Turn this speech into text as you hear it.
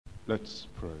Let's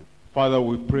pray. Father,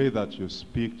 we pray that you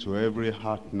speak to every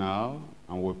heart now,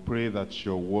 and we pray that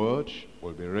your word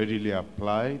will be readily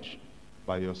applied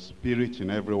by your Spirit in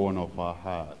every one of our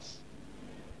hearts.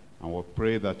 And we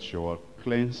pray that you will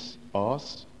cleanse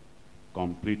us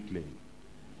completely,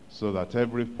 so that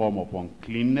every form of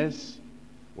uncleanness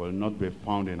will not be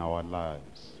found in our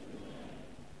lives.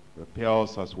 Prepare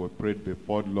us as we prayed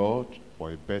before, Lord,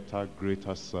 for a better,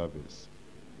 greater service.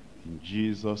 In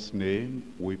Jesus'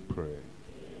 name we pray.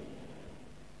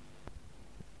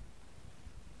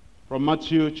 From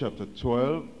Matthew chapter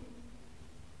 12,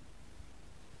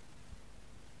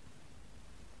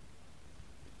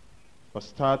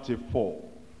 verse 34,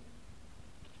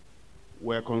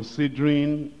 we're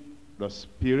considering the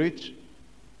spirit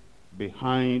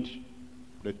behind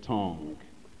the tongue.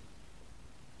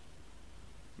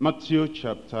 Matthew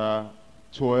chapter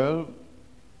 12,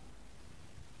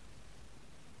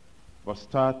 verse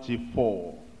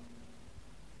 34.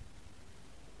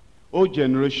 O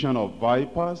generation of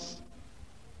vipers,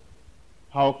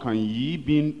 how can ye,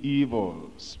 being evil,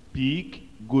 speak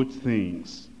good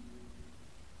things?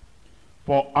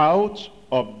 For out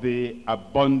of the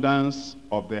abundance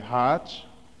of the heart,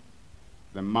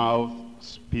 the mouth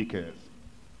speaketh.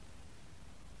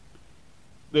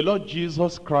 The Lord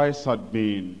Jesus Christ had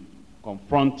been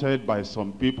confronted by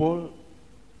some people,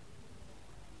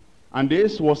 and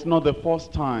this was not the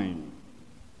first time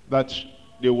that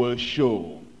they will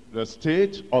show the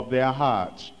state of their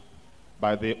heart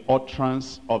by the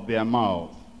utterance of their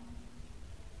mouth.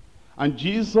 And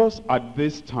Jesus at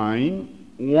this time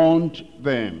warned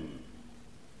them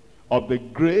of the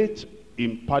great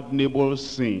unpardonable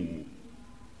sin.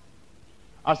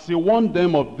 As he warned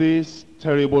them of this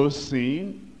terrible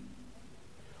sin,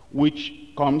 which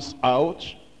comes out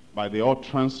by the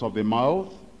utterance of the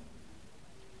mouth,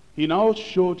 he now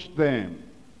showed them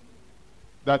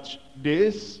that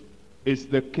this is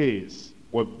the case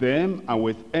with them and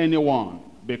with anyone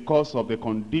because of the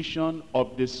condition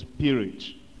of the spirit,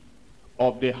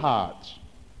 of the heart,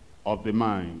 of the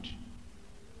mind.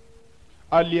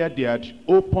 Earlier they had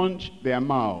opened their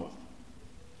mouth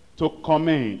to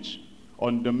comment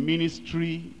on the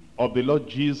ministry of the Lord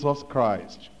Jesus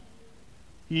Christ.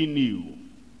 He knew,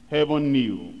 heaven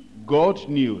knew, God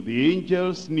knew, the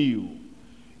angels knew,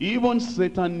 even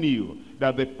Satan knew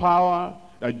that the power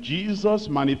that Jesus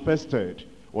manifested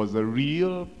was the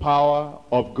real power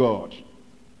of God.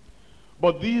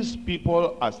 But these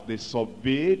people, as they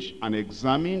surveyed and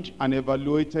examined and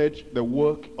evaluated the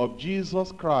work of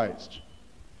Jesus Christ,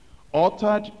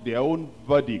 uttered their own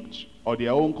verdict or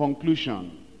their own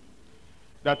conclusion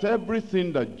that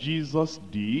everything that Jesus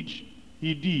did,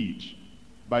 he did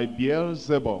by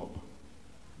Beelzebub,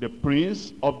 the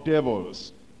prince of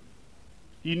devils.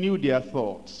 He knew their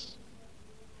thoughts.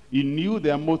 He knew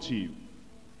their motive.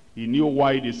 He knew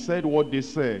why they said what they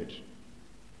said.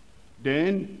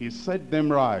 Then he set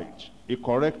them right. He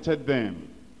corrected them.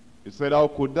 He said, how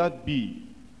could that be?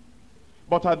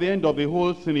 But at the end of the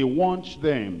whole thing, he warned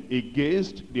them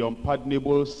against the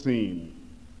unpardonable sin.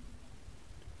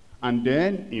 And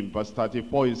then in verse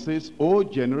 34, he says, O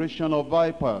generation of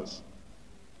vipers,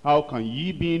 how can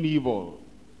ye, being evil,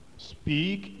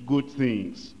 speak good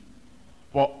things?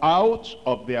 For out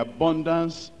of the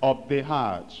abundance of the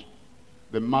heart,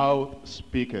 the mouth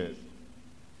speaketh.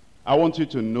 I want you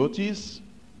to notice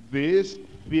this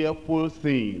fearful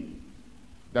thing,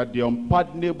 that the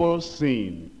unpardonable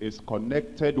sin is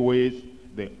connected with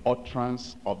the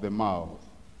utterance of the mouth.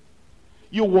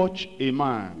 You watch a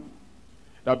man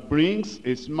that brings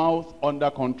his mouth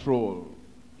under control.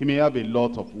 He may have a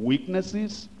lot of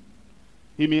weaknesses.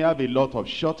 He may have a lot of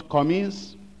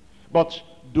shortcomings, but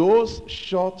those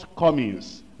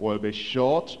shortcomings will be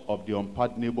short of the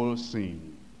unpardonable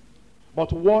sin.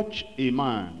 But watch a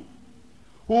man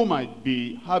who might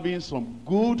be having some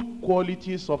good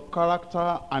qualities of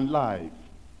character and life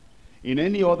in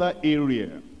any other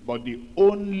area, but the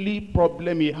only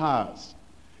problem he has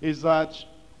is that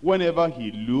whenever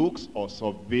he looks or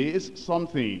surveys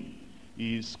something,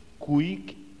 he is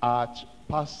quick at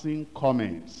passing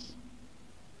comments.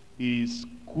 He is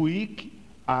quick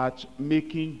at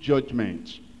making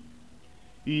judgment.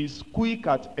 He is quick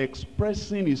at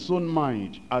expressing his own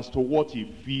mind as to what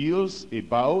he feels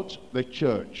about the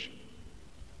church,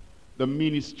 the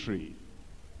ministry,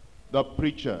 the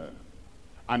preacher,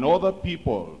 and other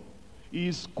people. He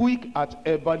is quick at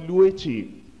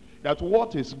evaluating that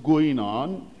what is going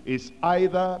on is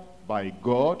either by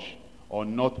God or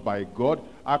not by God,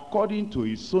 according to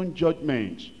his own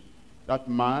judgment. That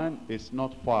man is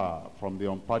not far from the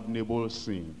unpardonable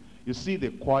sin. You see, the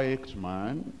quiet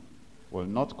man will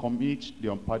not commit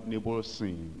the unpardonable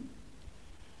sin.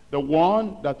 The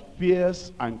one that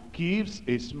fears and keeps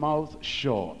his mouth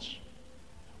shut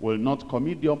will not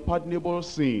commit the unpardonable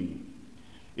sin.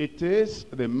 It is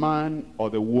the man or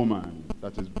the woman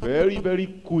that is very,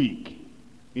 very quick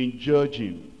in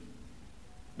judging,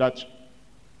 that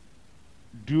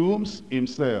dooms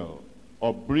himself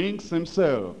or brings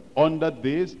himself under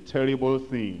this terrible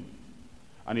thing.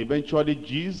 And eventually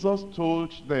Jesus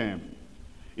told them,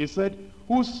 he said,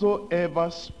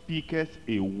 whosoever speaketh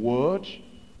a word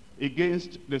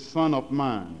against the Son of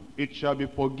Man, it shall be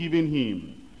forgiven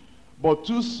him. But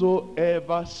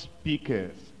whosoever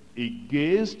speaketh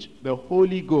against the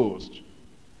Holy Ghost,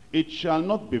 it shall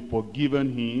not be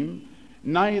forgiven him,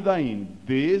 neither in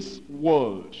this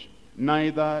world,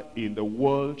 neither in the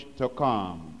world to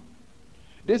come.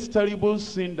 This terrible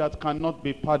sin that cannot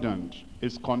be pardoned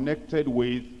is connected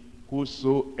with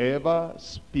whosoever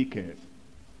speaketh.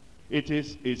 It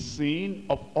is a sin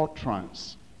of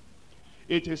utterance.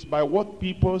 It is by what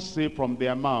people say from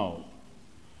their mouth.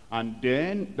 And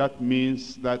then that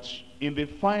means that in the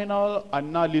final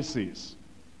analysis,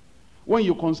 when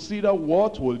you consider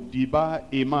what will debar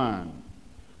a man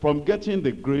from getting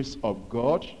the grace of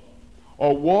God,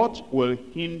 or what will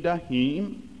hinder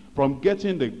him from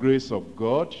getting the grace of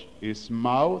God, his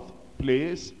mouth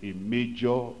plays a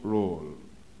major role.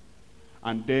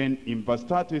 And then in verse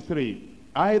 33,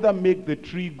 either make the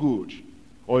tree good,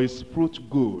 or his fruit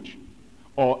good,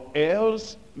 or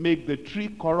else make the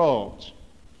tree corrupt,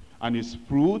 and his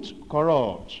fruit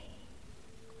corrupt.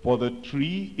 For the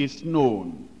tree is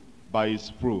known by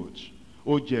his fruit.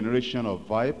 O generation of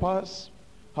vipers,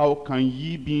 how can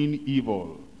ye, being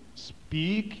evil,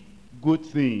 speak good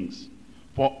things?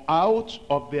 For out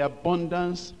of the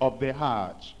abundance of the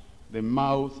heart, the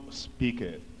mouth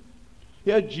speaketh.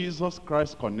 Here Jesus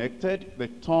Christ connected the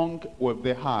tongue with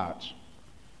the heart,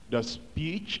 the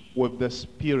speech with the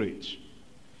spirit,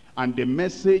 and the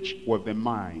message with the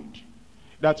mind.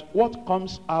 That what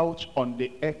comes out on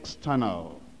the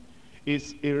external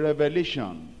is a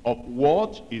revelation of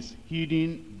what is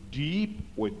hidden deep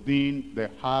within the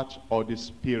heart or the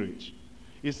spirit.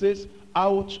 It says,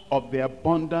 out of the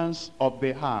abundance of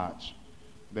the heart,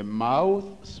 the mouth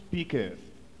speaketh.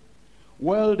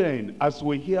 Well then, as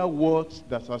we hear words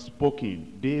that are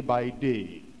spoken day by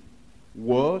day,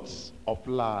 words of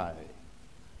lie,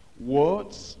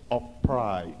 words of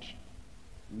pride,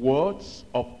 words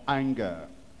of anger,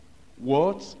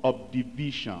 words of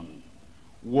division,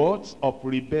 words of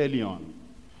rebellion,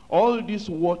 all these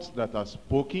words that are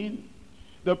spoken,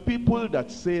 the people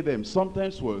that say them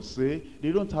sometimes will say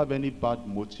they don't have any bad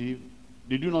motive,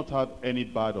 they do not have any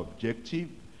bad objective,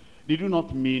 they do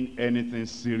not mean anything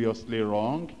seriously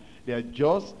wrong, they are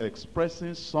just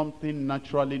expressing something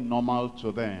naturally normal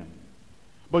to them.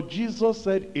 But Jesus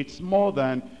said it's more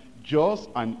than just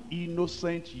an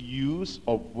innocent use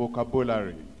of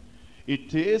vocabulary.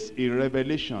 It is a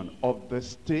revelation of the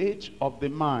state of the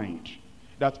mind,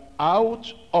 that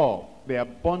out of the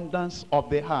abundance of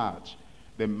the heart,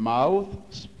 the mouth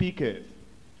speaketh.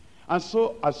 And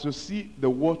so as you see the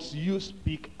words you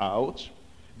speak out,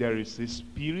 there is a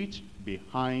spirit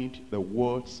behind the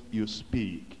words you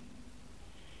speak.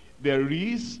 There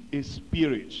is a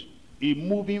spirit, a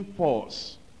moving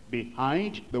force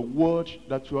behind the word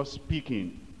that you are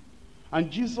speaking.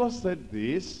 And Jesus said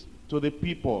this to the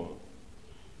people.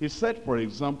 He said, for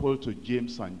example, to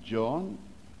James and John,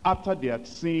 after they had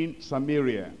seen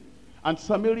Samaria, and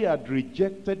Samaria had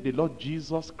rejected the Lord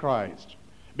Jesus Christ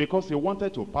because he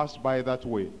wanted to pass by that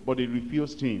way, but they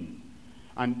refused him.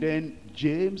 And then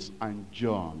James and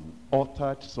John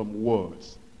uttered some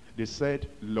words. They said,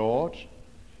 Lord,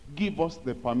 give us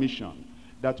the permission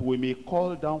that we may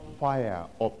call down fire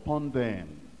upon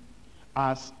them,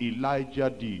 as Elijah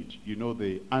did. You know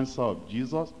the answer of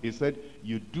Jesus? He said,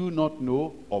 you do not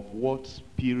know of what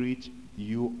spirit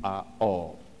you are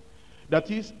of. That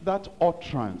is, that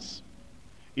utterance,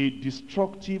 a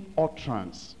destructive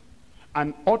utterance,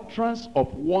 an utterance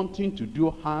of wanting to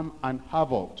do harm and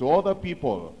havoc to other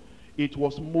people. It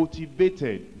was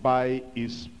motivated by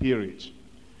his spirit.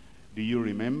 Do you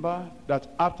remember that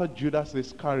after Judas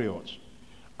Iscariot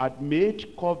had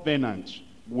made covenant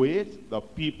with the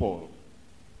people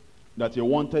that he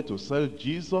wanted to sell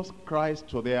Jesus Christ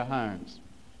to their hands,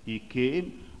 he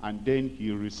came and then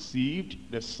he received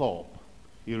the sup,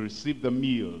 he received the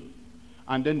meal.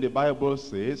 And then the Bible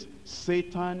says,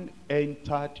 Satan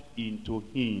entered into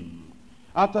him.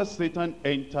 After Satan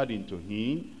entered into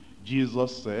him,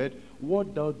 Jesus said,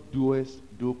 what thou doest,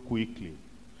 do quickly.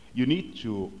 You need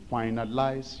to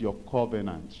finalize your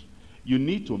covenant. You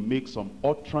need to make some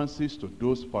utterances to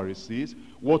those Pharisees.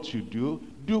 What you do,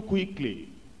 do quickly.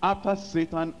 After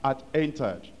Satan had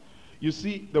entered, You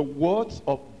see, the words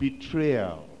of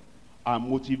betrayal are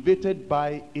motivated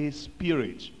by a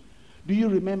spirit. Do you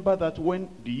remember that when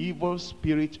the evil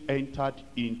spirit entered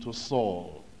into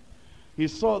Saul, he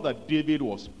saw that David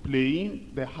was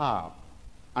playing the harp,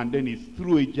 and then he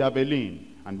threw a javelin,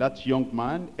 and that young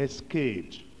man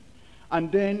escaped.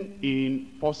 And then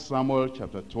in 1 Samuel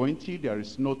chapter 20, there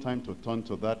is no time to turn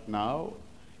to that now,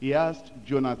 he asked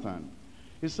Jonathan,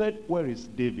 he said, where is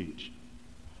David?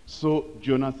 So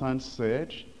Jonathan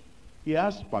said, he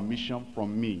asked permission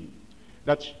from me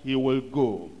that he will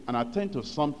go and attend to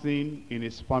something in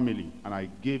his family, and I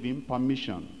gave him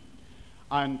permission.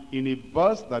 And in a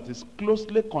verse that is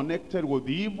closely connected with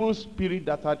the evil spirit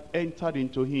that had entered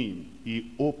into him,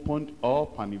 he opened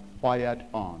up and he fired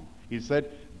on. He said,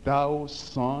 thou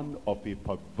son of a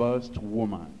perverse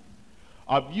woman,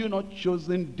 have you not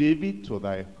chosen David to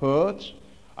thy hurt?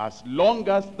 As long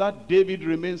as that David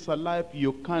remains alive,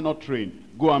 you cannot reign.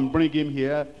 Go and bring him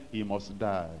here, he must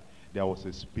die. There was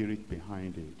a spirit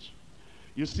behind it.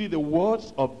 You see, the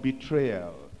words of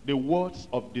betrayal, the words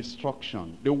of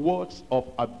destruction, the words of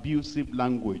abusive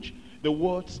language, the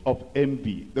words of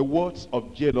envy, the words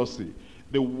of jealousy,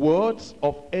 the words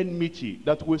of enmity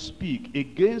that we speak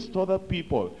against other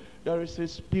people, there is a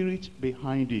spirit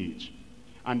behind it.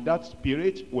 And that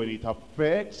spirit, when it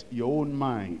affects your own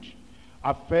mind,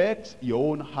 affects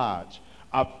your own heart,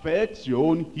 affects your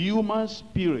own human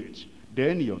spirit,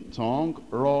 then your tongue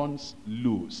runs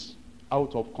loose,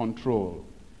 out of control.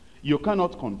 You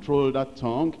cannot control that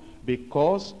tongue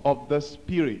because of the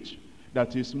spirit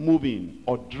that is moving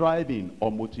or driving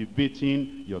or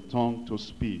motivating your tongue to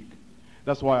speak.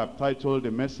 That's why I've titled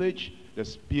the message, The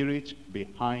Spirit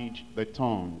Behind the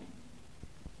Tongue.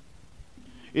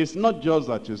 It's not just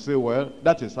that you say, well,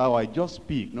 that is how I just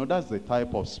speak. No, that's the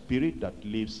type of spirit that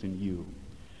lives in you.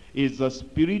 It's the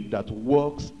spirit that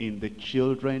works in the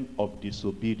children of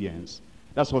disobedience.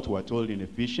 That's what we're told in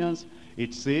Ephesians.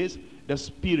 It says, the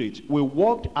spirit, we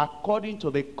walked according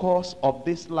to the course of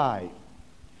this life,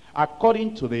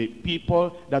 according to the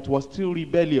people that were still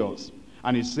rebellious.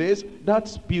 And it says, that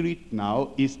spirit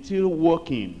now is still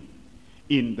working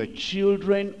in the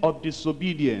children of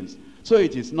disobedience. So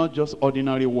it is not just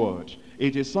ordinary word.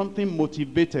 It is something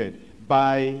motivated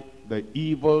by the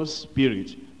evil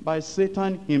spirit, by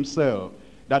Satan himself.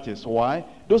 That is why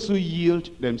those who yield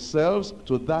themselves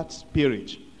to that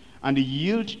spirit and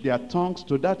yield their tongues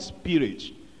to that spirit,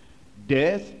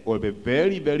 death will be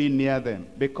very, very near them,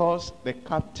 because the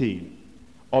captain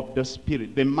of the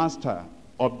spirit, the master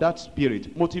of that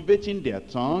spirit motivating their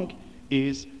tongue,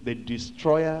 is the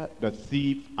destroyer, the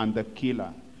thief, and the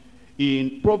killer.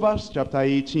 In Proverbs chapter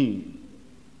 18,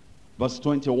 verse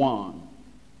 21,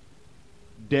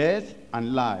 death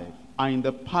and life are in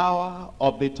the power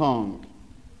of the tongue,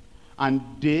 and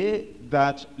they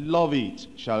that love it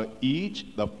shall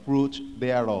eat the fruit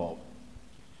thereof.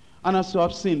 And as you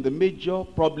have seen, the major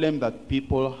problem that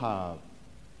people have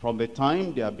from the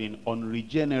time they have been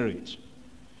unregenerate,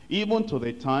 even to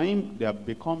the time they have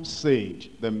become saved,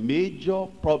 the major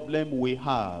problem we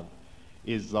have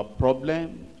is the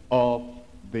problem of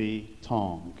the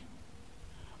tongue.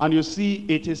 And you see,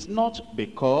 it is not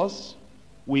because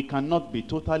we cannot be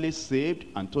totally saved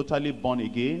and totally born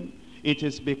again. It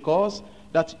is because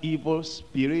that evil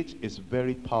spirit is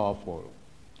very powerful.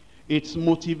 Its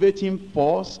motivating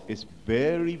force is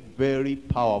very, very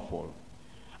powerful.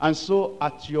 And so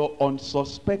at your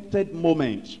unsuspected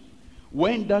moment,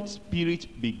 when that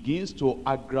spirit begins to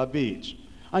aggravate,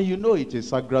 and you know it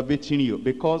is aggravating you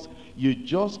because you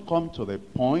just come to the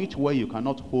point where you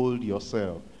cannot hold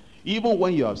yourself. Even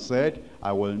when you have said,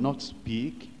 I will not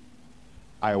speak,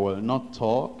 I will not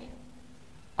talk,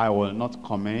 I will not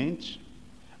comment,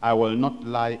 I will not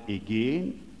lie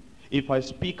again. If I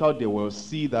speak out, they will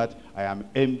see that I am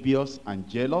envious and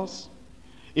jealous.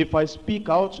 If I speak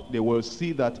out, they will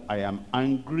see that I am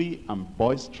angry and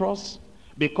boisterous.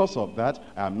 Because of that,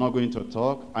 I am not going to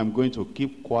talk. I'm going to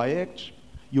keep quiet.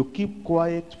 You keep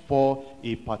quiet for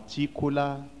a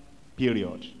particular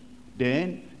period.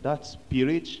 Then that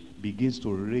spirit begins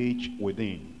to rage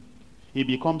within. He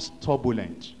becomes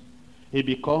turbulent. He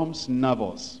becomes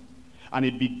nervous. And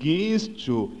it begins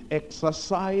to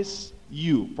exercise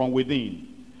you from within.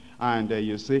 And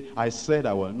you say, I said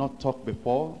I will not talk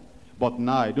before, but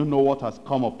now I don't know what has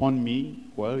come upon me.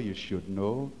 Well, you should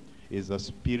know, it's a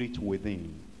spirit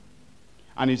within.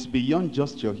 And it's beyond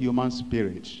just your human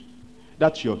spirit.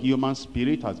 That your human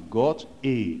spirit has got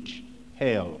aid,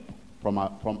 help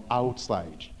from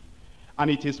outside. And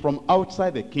it is from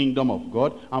outside the kingdom of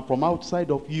God and from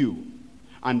outside of you.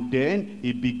 And then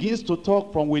it begins to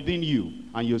talk from within you,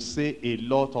 and you say a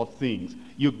lot of things.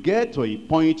 You get to a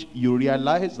point you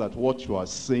realize that what you are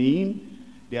saying,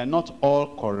 they are not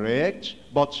all correct,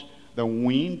 but the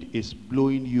wind is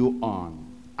blowing you on.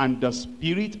 And the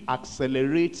Spirit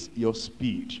accelerates your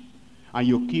speed. And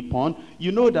you keep on.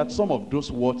 You know that some of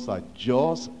those words are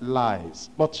just lies,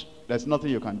 but there's nothing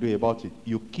you can do about it.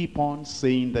 You keep on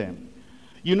saying them.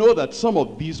 You know that some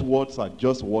of these words are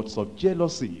just words of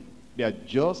jealousy. They are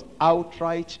just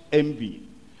outright envy.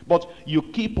 But you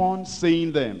keep on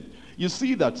saying them. You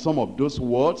see that some of those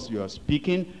words you are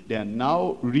speaking, they are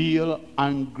now real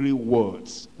angry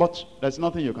words. But there's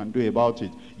nothing you can do about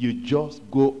it. You just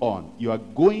go on. You are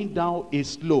going down a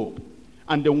slope.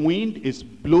 And the wind is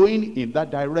blowing in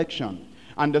that direction.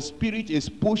 And the Spirit is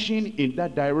pushing in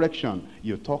that direction.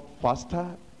 You talk faster.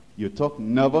 You talk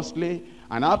nervously.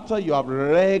 And after you have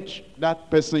wrecked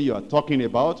that person you are talking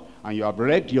about, and you have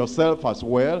wrecked yourself as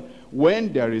well,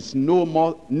 when there is no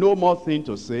more thing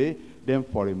to say, then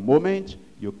for a moment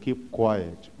you keep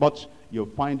quiet. But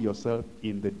you find yourself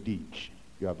in the ditch.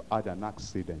 You have had an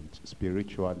accident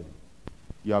spiritually.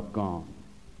 You have gone.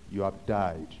 You have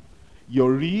died.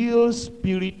 Your real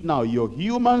spirit now, your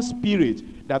human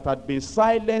spirit that had been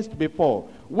silenced before,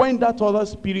 when that other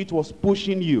spirit was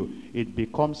pushing you, it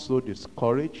becomes so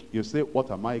discouraged. You say, what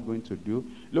am I going to do?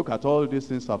 Look at all these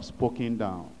things I've spoken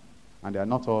down, and they are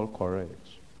not all correct.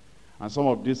 And some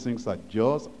of these things are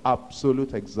just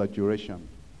absolute exaggeration.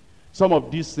 Some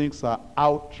of these things are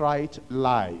outright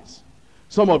lies.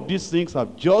 Some of these things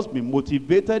have just been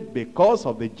motivated because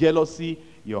of the jealousy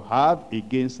you have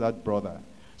against that brother.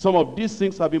 Some of these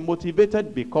things have been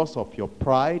motivated because of your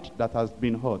pride that has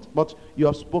been hurt. But you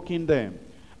have spoken them.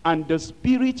 And the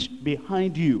Spirit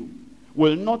behind you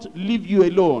will not leave you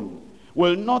alone,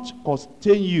 will not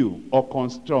constrain you or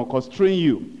constrain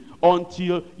you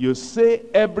until you say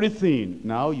everything.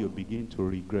 Now you begin to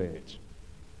regret.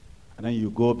 And then you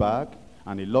go back,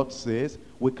 and the Lord says,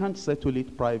 we can't settle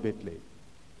it privately,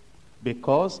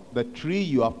 because the tree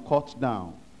you have cut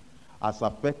down has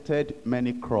affected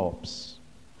many crops.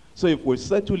 So if we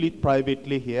settle it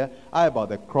privately here, how about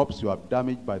the crops you have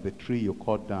damaged by the tree you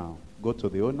cut down? Go to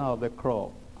the owner of the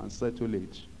crop and settle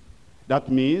it. That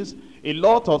means a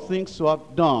lot of things you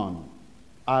have done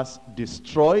has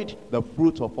destroyed the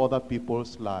fruit of other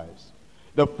people's lives,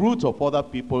 the fruit of other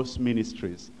people's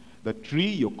ministries. The tree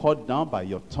you cut down by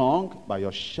your tongue, by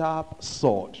your sharp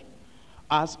sword,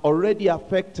 has already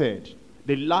affected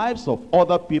the lives of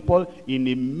other people in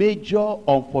a major,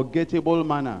 unforgettable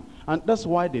manner. And that's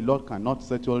why the Lord cannot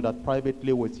settle that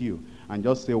privately with you and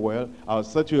just say, well, I'll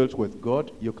settle it with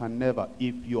God. You can never.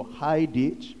 If you hide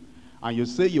it and you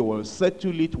say you will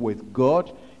settle it with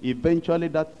God, eventually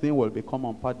that thing will become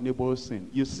unpardonable sin.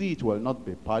 You see, it will not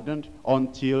be pardoned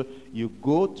until you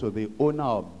go to the owner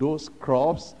of those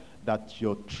crops that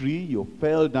your tree you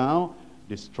fell down,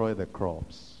 destroy the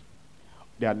crops.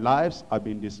 Their lives have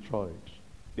been destroyed.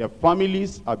 Their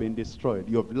families have been destroyed.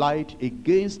 You have lied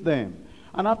against them.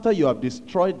 And after you have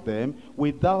destroyed them,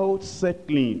 without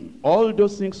settling all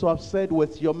those things you have said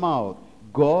with your mouth,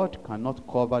 God cannot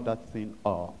cover that thing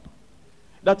up.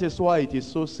 That is why it is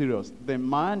so serious. The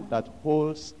man that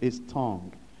holds his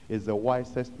tongue is the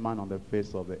wisest man on the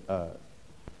face of the earth.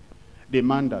 The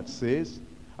man that says,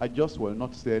 I just will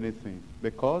not say anything,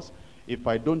 because if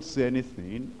I don't say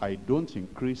anything, I don't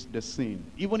increase the sin,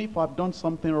 even if I've done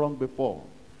something wrong before.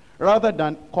 Rather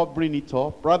than covering it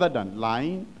up, rather than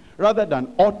lying, rather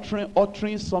than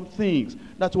uttering some things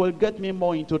that will get me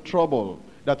more into trouble,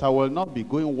 that I will not be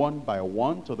going one by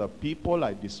one to the people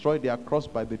I destroyed their cross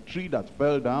by the tree that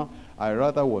fell down, I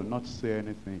rather will not say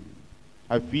anything.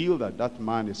 I feel that that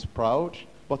man is proud,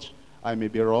 but I may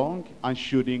be wrong, and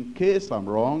should in case I'm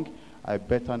wrong, I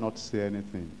better not say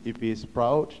anything. If he is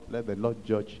proud, let the Lord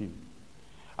judge him.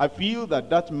 I feel that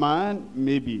that man,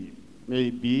 maybe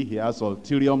he has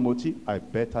ulterior motive, I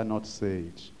better not say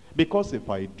it. Because if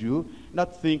I do,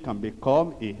 that thing can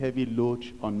become a heavy load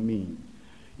on me.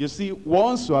 You see,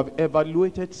 once you have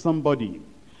evaluated somebody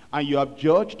and you have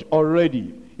judged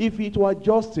already, if it were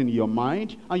just in your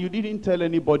mind and you didn't tell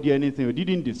anybody anything, you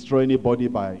didn't destroy anybody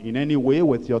in any way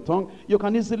with your tongue, you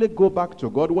can easily go back to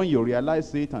God when you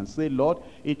realize it and say, Lord,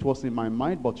 it was in my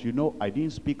mind, but I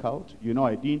didn't speak out.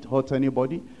 I didn't hurt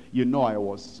anybody.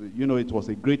 it was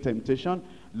a great temptation.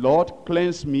 Lord,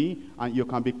 cleanse me, and you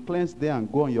can be cleansed there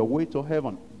and go on your way to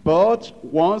heaven. But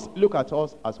once, look at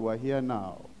us as we're here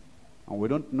now, and we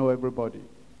don't know everybody.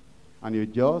 And you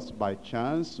just by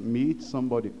chance meet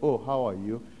somebody. Oh, how are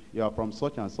you? You are from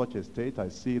such and such a state. I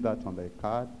see that on the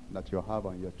card that you have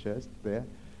on your chest there.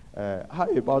 How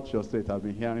about your state? I've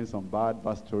been hearing some bad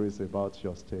stories about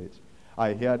your state.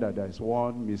 I hear that there's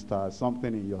one Mr.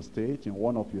 something in your state, in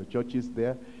one of your churches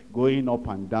there, going up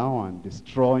and down and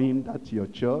destroying that your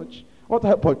church. What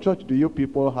type of church do you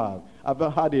people have?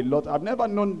 I've had a lot. I've never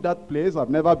known that place. I've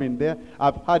never been there.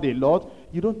 I've had a lot.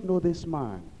 You don't know this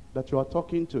man that you are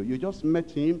talking to. You just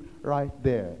met him right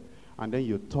there. And then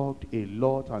you talked a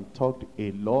lot and talked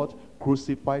a lot,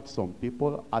 crucified some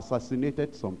people,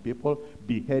 assassinated some people,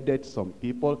 beheaded some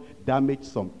people, damaged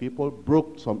some people,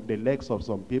 broke the legs of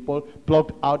some people,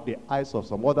 plucked out the eyes of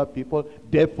some other people,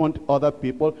 deafened other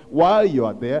people. While you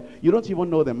are there, you don't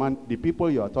even know the people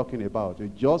you are talking about.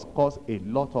 You just cause a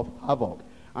lot of havoc.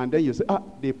 And then you say,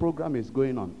 the program is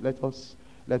going on. Let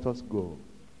us go.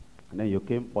 And then you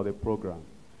came for the program.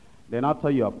 Then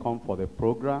after you have come for the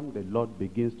program, the Lord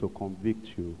begins to convict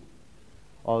you.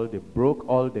 All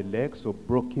the legs you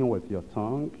broken with your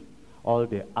tongue, all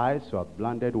the eyes you have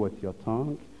blinded with your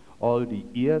tongue, all the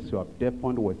ears you have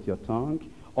deafened with your tongue,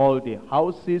 all the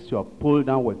houses you have pulled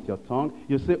down with your tongue.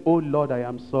 You say, oh Lord, I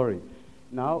am sorry.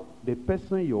 Now, the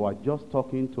person you are just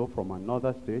talking to from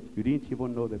another state, you didn't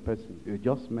even know the person. You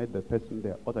just met the person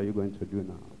there. What are you going to do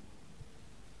now?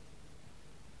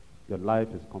 Your life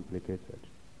is complicated.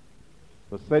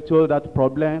 To settle that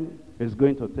problem is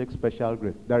going to take special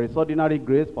grace. There is ordinary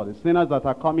grace for the sinners that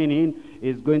are coming in.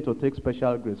 Is going to take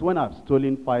special grace. When I've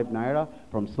stolen 5 naira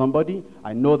from somebody,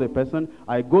 I know the person,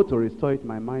 I go to restore it,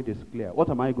 my mind is clear. What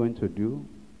am I going to do?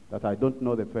 That I don't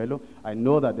know the fellow. I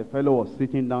know that the fellow was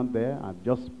sitting down there and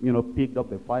just, picked up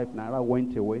the 5 naira,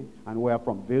 went away, and we are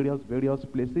from various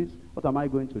places. What am I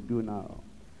going to do now?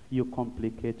 You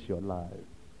complicate your life.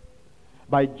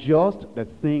 By just the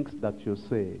things that you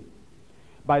say,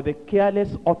 by the careless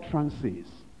utterances,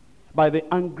 by the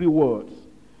angry words,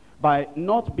 by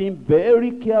not being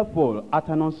very careful at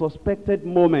an unsuspected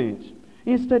moment,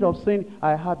 instead of saying,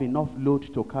 I have enough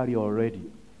load to carry already.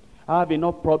 I have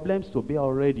enough problems to bear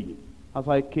already. As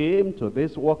I came to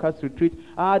this workers' retreat,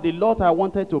 I had a lot I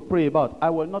wanted to pray about. I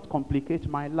will not complicate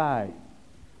my life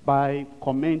by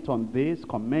comment on this,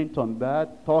 comment on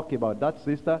that, talk about that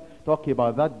sister, talk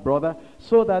about that brother,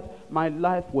 so that my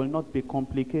life will not be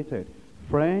complicated.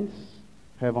 Friends,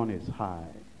 heaven is high.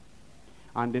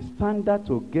 And the standard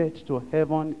to get to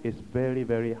heaven is very,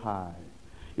 very high.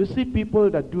 You see people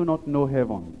that do not know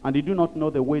heaven, and they do not know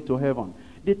the way to heaven.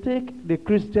 They take the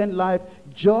Christian life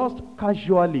just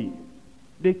casually.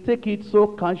 They take it so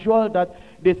casual that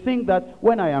they think that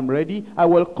when I am ready, I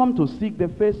will come to seek the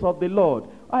face of the Lord.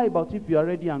 How about if you are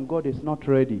ready and God is not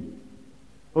ready?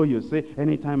 Oh, you say,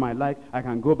 anytime I like, I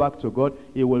can go back to God.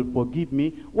 He will forgive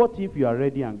me. What if you are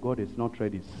ready and God is not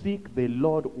ready? Seek the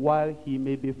Lord while he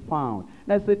may be found.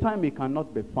 There's a time he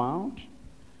cannot be found.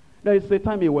 There is a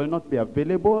time he will not be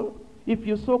available. If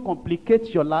you so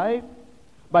complicate your life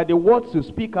by the words you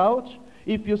speak out,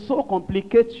 if you so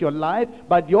complicate your life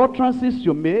by the utterances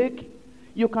you make,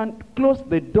 you can close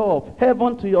the door of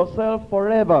heaven to yourself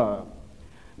forever.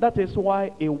 That is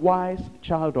why a wise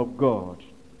child of God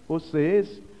who says,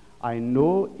 I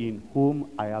know in whom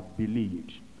I have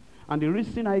believed. And the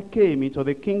reason I came into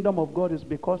the kingdom of God is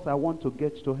because I want to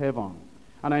get to heaven.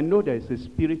 And I know there is a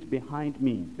spirit behind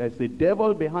me. There is a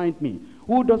devil behind me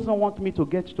who doesn't want me to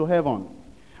get to heaven.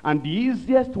 And the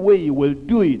easiest way he will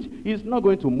do it is not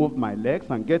going to move my legs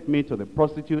and get me to the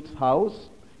prostitute's house.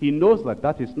 He knows that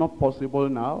that is not possible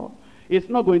now. It's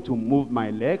not going to move my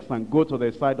legs and go to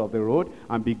the side of the road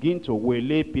and begin to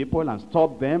waylay people and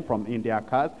stop them from in their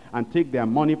cars and take their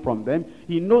money from them.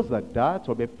 He knows that that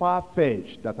will be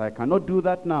far-fetched, that I cannot do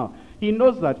that now. He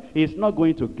knows that he's not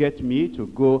going to get me to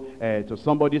go to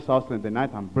somebody's house in the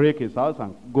night and break his house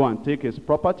and go and take his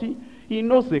property. He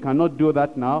knows he cannot do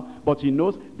that now, but he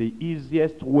knows the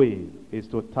easiest way is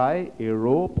to tie a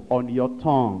rope on your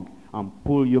tongue and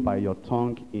pull you by your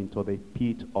tongue into the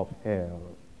pit of hell.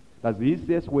 That's the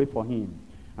easiest way for him.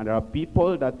 And there are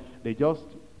people that they just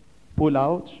pull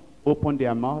out, open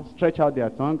their mouth, stretch out their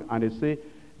tongue, and they say,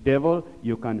 devil,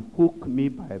 you can hook me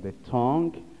by the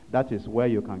tongue. That is where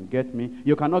you can get me.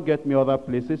 You cannot get me other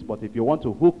places, but if you want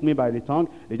to hook me by the tongue,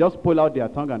 they just pull out their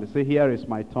tongue and they say, here is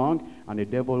my tongue, and the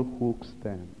devil hooks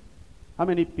them. How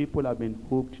many people have been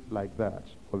hooked like that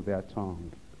with their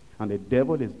tongue? And the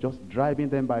devil is just driving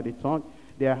them by the tongue.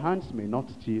 Their hands may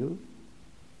not steal.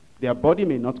 Their body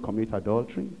may not commit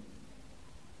adultery,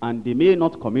 and they may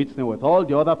not commit sin with all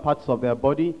the other parts of their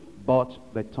body, but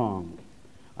the tongue.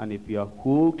 And if you are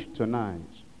hooked tonight,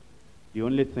 the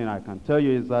only thing I can tell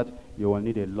you is that you will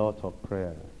need a lot of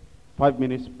prayer. 5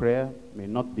 minutes prayer may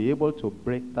not be able to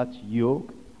break that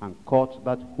yoke and cut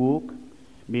that hook.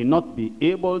 may not be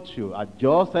able to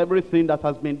adjust everything that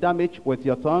has been damaged with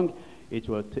your tongue,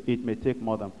 it may take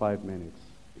more than 5 minutes.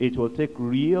 It will take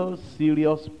real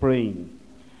serious praying.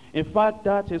 In fact,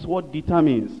 that is what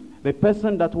determines the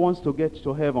person that wants to get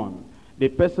to heaven. The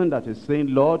person that is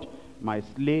saying, Lord, my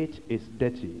slate is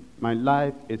dirty. My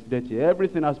life is dirty.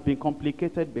 Everything has been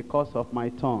complicated because of my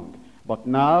tongue. But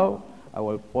now I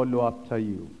will follow after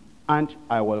you. And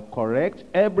I will correct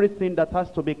everything that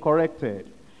has to be corrected.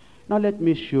 Now let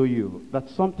me show you that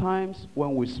sometimes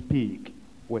when we speak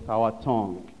with our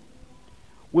tongue,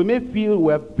 we may feel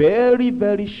we're very,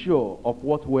 very sure of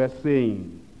what we're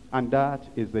saying. And that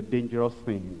is the dangerous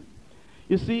thing.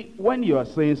 You see, when you are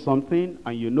saying something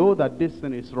and you know that this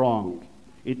thing is wrong,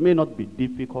 it may not be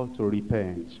difficult to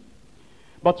repent.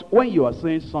 But when you are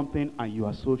saying something and you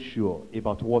are so sure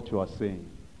about what you are saying,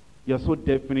 you're so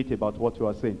definite about what you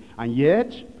are saying, and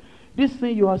yet this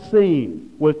thing you are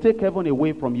saying will take heaven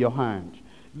away from your hand.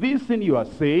 This thing you are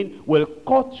saying will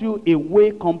cut you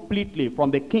away completely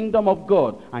from the kingdom of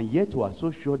God, and yet you are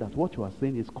so sure that what you are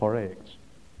saying is correct.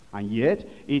 And yet,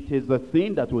 it is the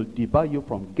thing that will debar you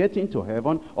from getting to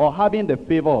heaven or having the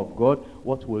favor of God.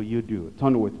 What will you do?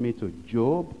 Turn with me to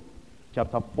Job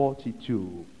chapter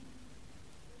 42.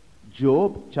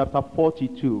 Job chapter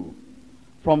 42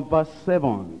 from verse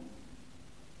 7.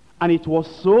 And it was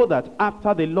so that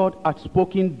after the Lord had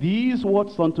spoken these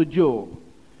words unto Job,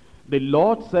 the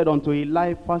Lord said unto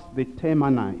Eliphaz the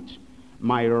Temanite,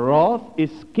 my wrath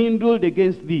is kindled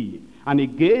against thee and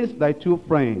against thy 2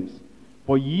 friends.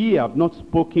 For ye have not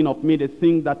spoken of me the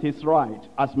thing that is right,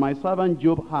 as my servant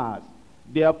Job has.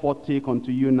 Therefore take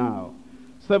unto you now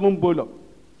 7 bullocks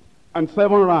and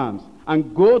 7 rams,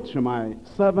 and go to my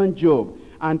servant Job,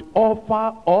 and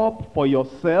offer up for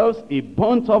yourselves a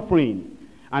burnt offering.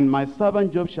 And my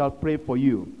servant Job shall pray for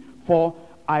you. For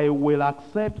I will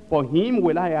accept, for him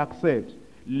will I accept,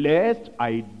 lest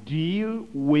I deal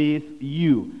with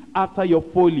you after your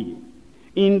folly,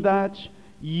 in that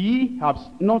ye have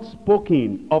not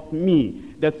spoken of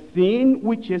me the thing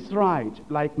which is right,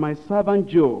 like my servant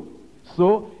Job.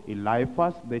 So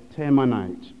Eliphaz the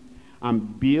Temanite,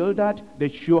 and Bildad the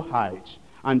Shuhite,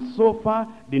 and Zophar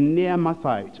the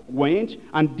Naamathite went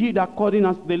and did according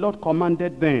as the Lord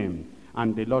commanded them.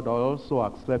 And the Lord also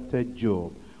accepted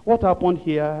Job. What happened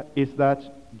here is that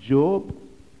Job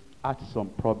had some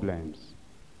problems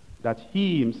that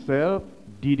he himself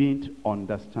didn't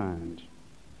understand.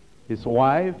 His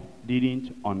wife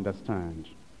didn't understand.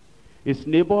 His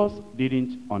neighbors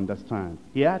didn't understand.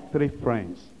 He had 3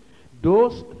 friends.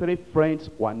 Those 3 friends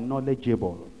were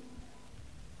knowledgeable.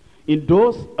 In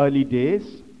those early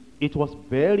days, it was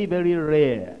very, very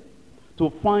rare to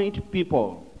find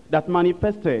people that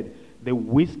manifested the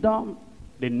wisdom,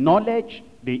 the knowledge,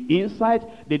 the insight,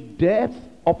 the depth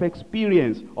of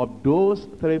experience of those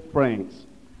 3 friends.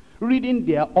 Reading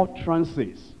their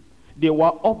utterances, they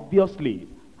were obviously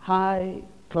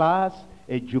high-class,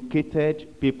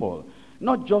 educated people.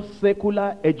 Not just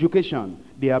secular education.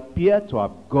 They appear to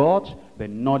have got the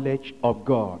knowledge of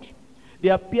God. They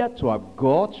appear to have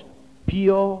got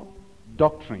pure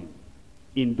doctrine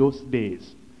in those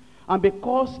days. And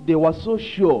because they were so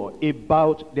sure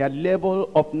about their level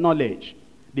of knowledge,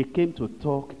 they came to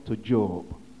talk to Job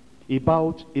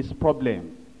about his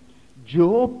problem.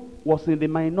 Job was in the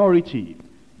minority.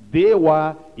 They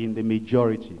were in the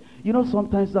majority. You know,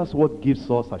 sometimes that's what gives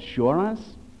us assurance.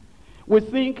 We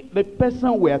think the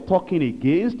person we are talking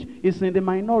against is in the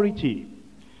minority.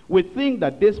 We think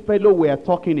that this fellow we are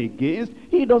talking against,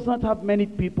 he does not have many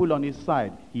people on his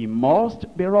side. He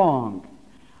must be wrong.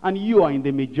 And you are in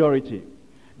the majority.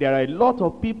 There are a lot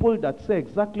of people that say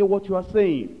exactly what you are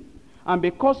saying. And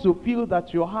because you feel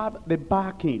that you have the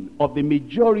backing of the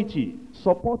majority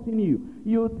supporting you,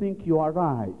 you think you are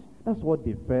right. That's what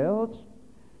they felt.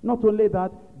 Not only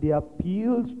that, they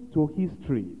appealed to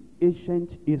history,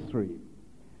 ancient history.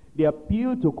 They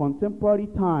appealed to contemporary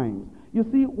times. You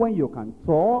see, when you can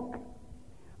talk,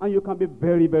 and you can be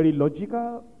very, very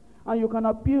logical, and you can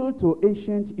appeal to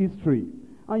ancient history,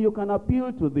 and you can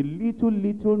appeal to the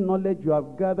little knowledge you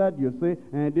have gathered. You say,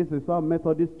 this is how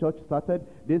Methodist Church started,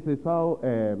 this is how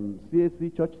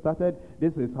CAC Church started,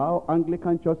 this is how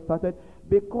Anglican Church started.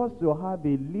 Because you have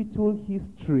a little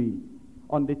history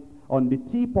on the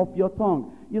tip of your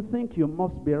tongue, you think you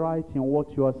must be right in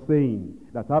what you are saying.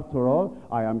 That after all,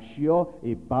 I am sure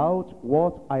about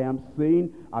what I am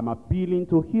saying. I'm appealing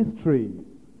to history.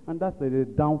 And that's the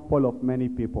downfall of many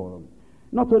people.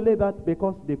 Not only that,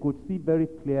 because they could see very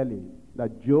clearly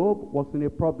that Job was in a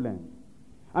problem.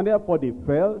 And therefore they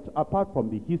felt, apart from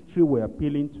the history we're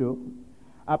appealing to,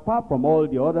 Apart from all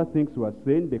the other things we are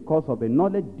saying, because of the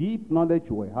knowledge, deep knowledge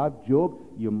we have, Job,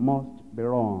 you must be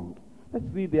wrong. Let's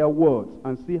see their words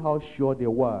and see how sure they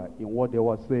were in what they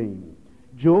were saying.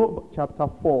 Job chapter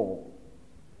 4,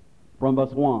 from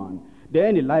verse 1.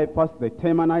 Then Eliphaz the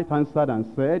Temanite answered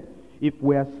and said, if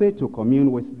we are said to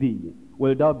commune with thee,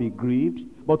 will thou be grieved?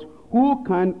 But who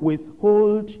can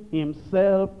withhold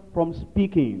himself from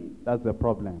speaking? That's the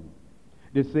problem.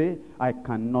 They say, I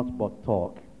cannot but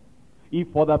talk.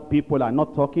 If other people are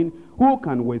not talking, who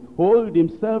can withhold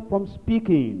himself from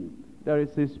speaking? There is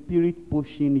a spirit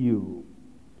pushing you.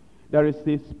 There is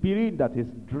a spirit that is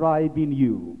driving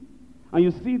you. And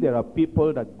you see, there are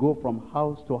people that go from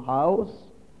house to house.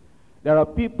 There are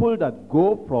people that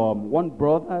go from one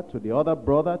brother to the other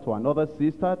brother, to another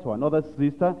sister, to another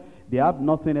sister. They have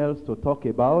nothing else to talk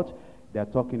about. They are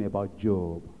talking about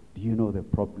Job. Do you know the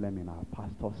problem in our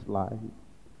pastor's life?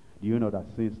 Do you know that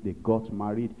since they got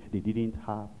married, they didn't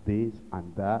have this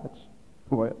and that?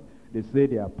 Well, they say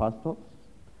they are pastors.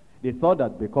 They thought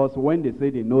that because when they say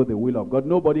they know the will of God,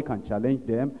 nobody can challenge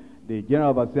them. The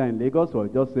general overseer in Lagos will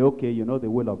just say, okay, you know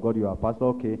the will of God, you are pastor,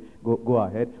 okay, go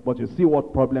ahead. But you see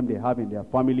what problem they have in their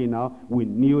family now. We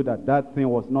knew that that thing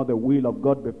was not the will of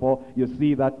God before. You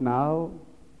see that now?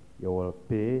 You will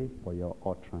pay for your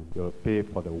utterance. You will pay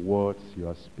for the words you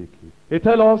are speaking. They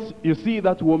tell us, you see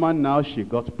that woman now, she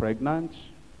got pregnant.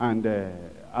 And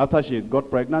after she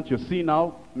got pregnant, you see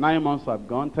now, 9 months have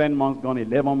gone, 10 months gone,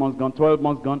 11 months gone, 12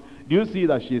 months gone. Do you see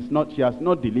that she has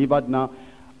not delivered now?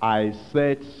 I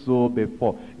said so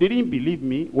before. They didn't believe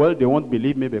me. Well, they won't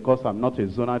believe me because I'm not a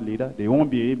zonal leader. They won't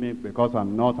believe me because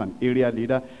I'm not an area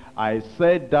leader. I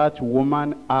said that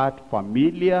woman had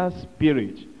familiar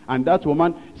spirit. And that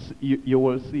woman, you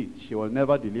will see, she will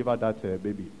never deliver that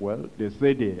baby. Well, they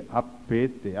say they have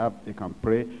faith, they can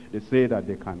pray. They say that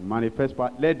they can manifest,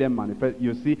 but let them manifest.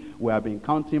 You see, we have been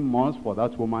counting months for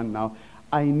that woman now.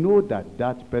 I know that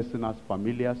that person has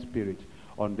familiar spirit.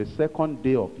 On the second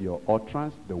day of your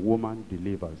utterance, the woman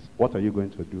delivers. What are you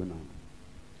going to do now?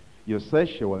 You say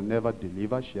she will never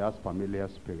deliver. She has familiar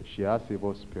spirit. She has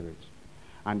evil spirit.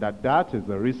 And that is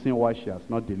the reason why she has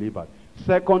not delivered.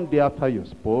 Second day after you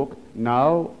spoke,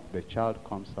 now the child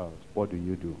comes out. What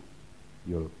do?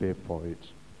 You'll pay for it.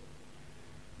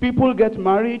 People get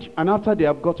married, and after they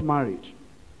have got married,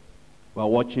 we're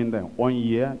watching them. 1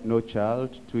 year, no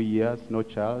child. 2 years, no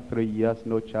child. 3 years,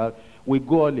 no child. We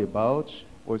go all about.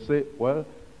 We say, well,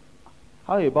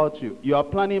 how about you? You are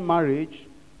planning marriage.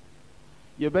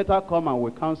 You better come and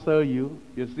we'll counsel you.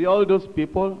 You see all those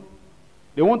people,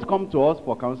 they won't come to us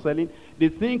for counseling. They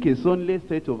think it's only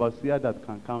state overseer that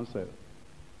can counsel.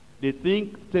 They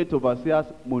think state overseer's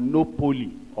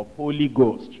monopoly of Holy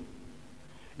Ghost.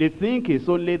 They think it's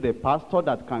only the pastor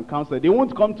that can counsel. They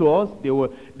won't come to us. They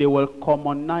will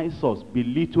commonize us,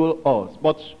 belittle us.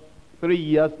 But 3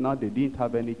 years now, they didn't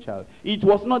have any child. It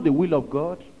was not the will of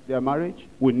God, their marriage.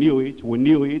 We knew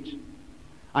it.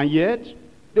 And yet,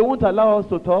 they won't allow us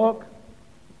to talk.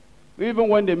 Even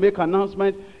when they make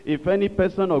announcement, if any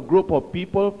person or group of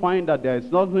people find that there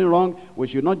is nothing wrong, we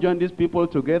should not join these people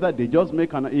together, they just make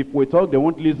if we talk, they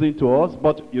won't listen to us.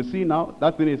 But you see now,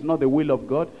 that thing is not the will of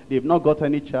God. They've not got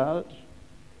any child.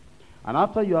 And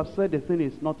after you have said the thing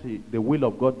is not the will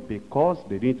of God because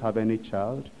they didn't have any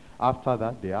child, after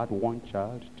that they had 1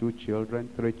 child, 2 children,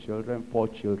 3 children, 4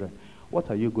 children. What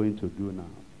are you going to do now?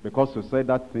 Because you said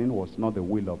that thing was not the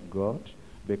will of God,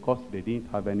 because they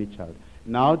didn't have any child.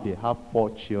 Now they have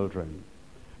 4 children.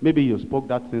 Maybe you spoke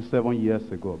that thing 7 years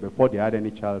ago, before they had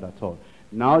any child at all.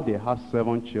 Now they have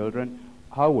 7 children.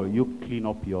 How will you clean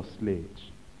up your slate?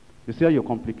 You see how you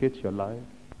complicate your life?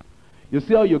 You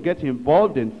see how you get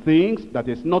involved in things that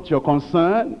is not your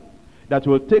concern, that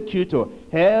will take you to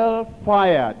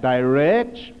hellfire,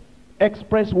 direct,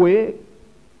 expressway.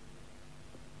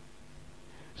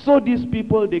 So these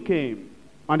people, they came,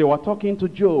 and they were talking to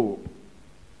Job.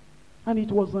 And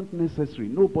it wasn't necessary.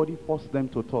 Nobody forced them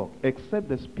to talk, except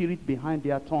the spirit behind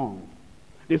their tongue.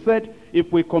 They said,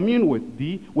 if we commune with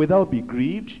thee, wilt thou be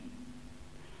grieved?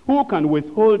 Who can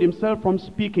withhold himself from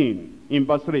speaking? In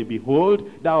verse 3, behold,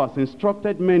 thou hast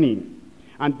instructed many,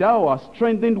 and thou hast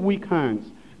strengthened weak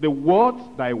hands. Thy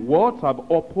words have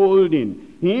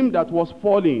upholden him that was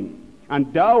falling,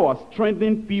 and thou hast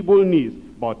strengthened feeble knees.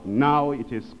 But now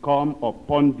it is come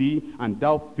upon thee, and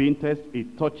thou faintest,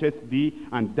 it toucheth thee,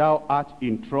 and thou art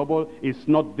in trouble. Is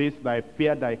not this thy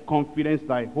fear, thy confidence,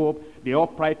 thy hope, the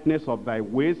uprightness of thy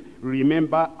ways?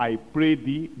 Remember, I pray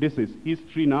thee, this is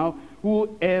history now,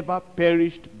 whoever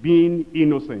perished being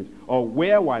innocent, or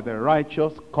where were the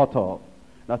righteous cut off?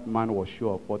 That man was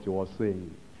sure of what he was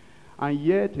saying. And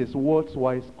yet his words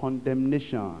were his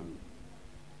condemnation.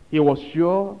 He was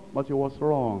sure, but he was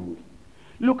wrong.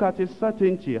 Look at his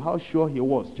certainty, how sure he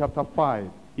was. Chapter 5,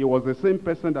 he was the same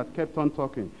person that kept on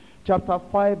talking. Chapter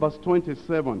 5, verse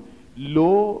 27.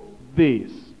 Lo,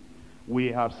 this, we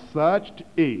have searched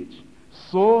it,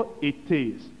 so it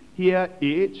is. Hear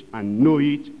it and know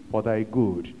it for thy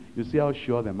good. You see how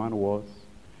sure the man was?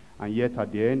 And yet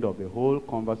at the end of the whole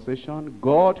conversation,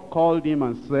 God called him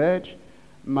and said,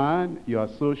 man, you are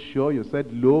so sure. You said,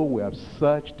 lo, we have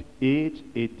searched it.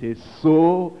 It is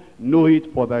so. Know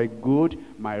it for thy good.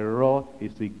 My wrath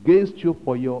is against you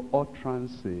for your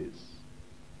utterances.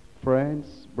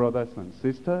 Friends, brothers and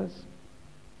sisters,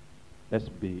 let's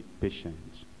be patient.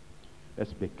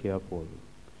 Let's be careful.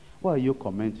 Why are you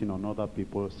commenting on other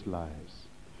people's lives?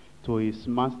 To his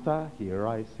master he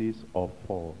rises or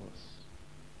falls.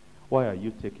 Why are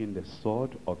you taking the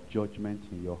sword of judgment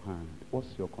in your hand? What's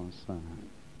your concern?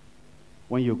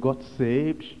 When you got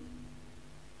saved,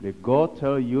 did God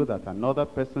tell you that another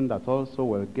person that also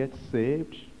will get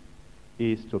saved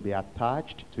is to be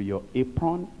attached to your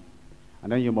apron?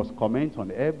 And then you must comment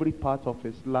on every part of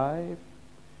his life?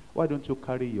 Why don't you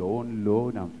carry your own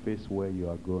load and face where you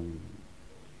are going?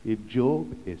 If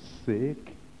Job is sick,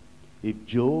 if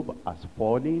Job has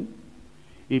fallen,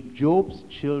 if Job's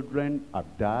children have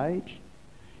died,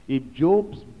 if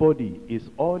Job's body is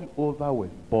all over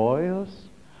with boils,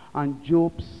 and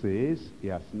Job says he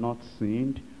has not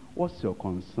sinned, what's your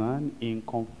concern in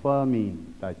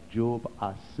confirming that Job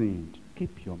has sinned?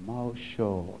 Keep your mouth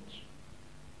shut.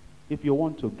 If you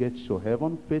want to get to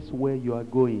heaven, face where you are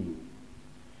going.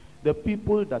 The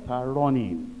people that are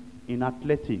running in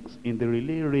athletics, in the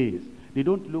relay race, they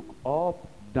don't look up,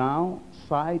 down,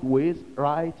 sideways,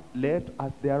 right, left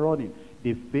as they are running.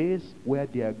 They face where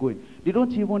they are going. They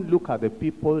don't even look at the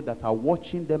people that are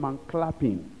watching them and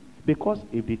clapping. Because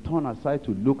if they turn aside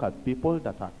to look at people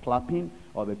that are clapping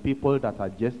or the people that are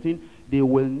jesting, they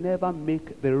will never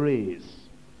make the race.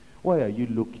 Why are you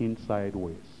looking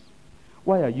sideways?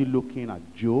 Why are you looking at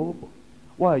Job?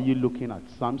 Why are you looking at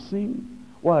Samson?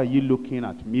 Why are you looking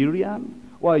at Miriam?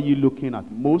 Why are you looking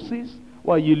at Moses?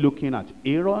 Why are you looking at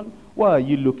Aaron? Why are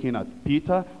you looking at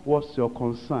Peter? What's your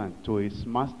concern? To his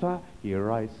master, he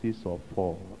rises or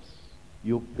falls.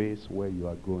 You face where you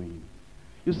are going.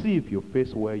 You see, if you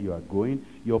face where you are going,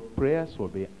 your prayers will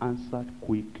be answered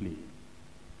quickly.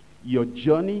 Your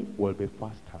journey will be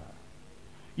faster.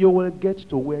 You will get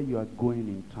to where you are going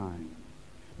in time.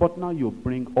 But now you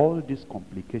bring all these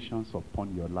complications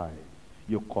upon your life.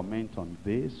 You comment on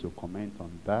this, you comment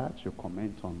on that, you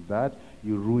comment on that,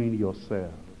 you ruin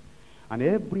yourself. And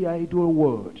every idle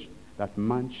word that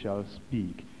man shall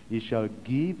speak, he shall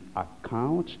give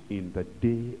account in the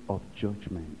day of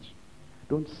judgment.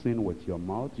 Don't sin with your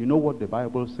mouth. You know what the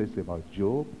Bible says about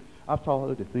Job? After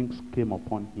all the things came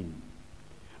upon him.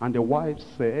 And the wife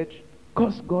said,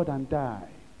 curse God and die.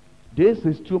 This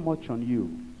is too much on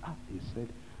you. He said,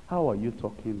 how are you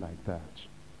talking like that?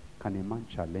 Can a man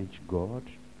challenge God?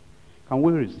 Can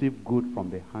we receive good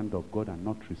from the hand of God and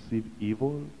not receive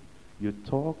evil? You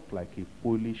talk like a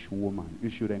foolish woman. You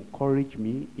should encourage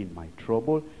me in my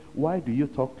trouble. Why do you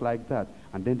talk like that?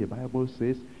 And then the Bible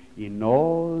says, in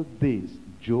all this,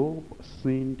 Job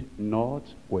sinned not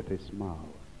with his mouth.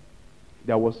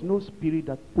 There was no spirit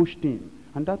that pushed him,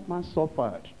 and that man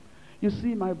suffered. You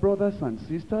see, my brothers and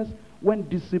sisters, when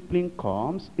discipline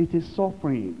comes, it is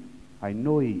suffering. I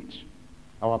know it.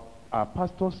 Our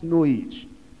pastors know it.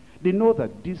 They know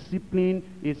that discipline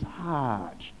is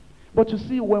hard. But you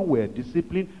see, when we're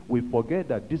disciplined, we forget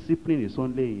that discipline is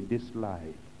only in this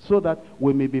life, so that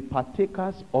we may be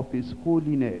partakers of his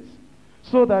holiness,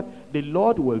 so that the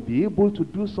Lord will be able to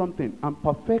do something and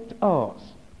perfect us.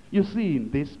 You see, in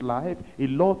this life, a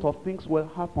lot of things will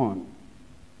happen.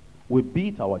 We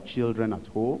beat our children at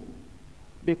home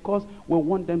because we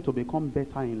want them to become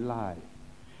better in life.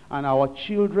 And our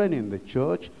children in the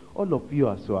church, all of you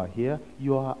as you are here,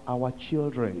 you are our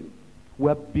children. We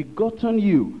have begotten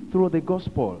you through the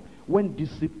gospel. When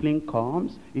discipline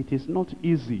comes, it is not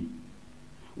easy.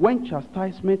 When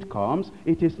chastisement comes,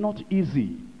 it is not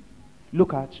easy.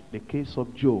 Look at the case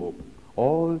of Job.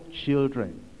 All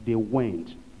children, they went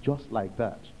just like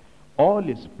that. All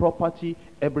his property,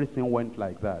 everything went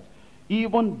like that.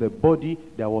 Even the body,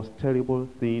 there was terrible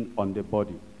thing on the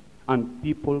body. And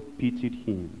people pitied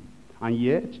him. And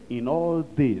yet, in all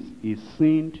this, he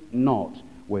sinned not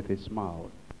with his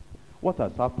mouth. What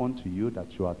has happened to you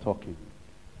that you are talking?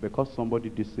 Because somebody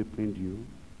disciplined you?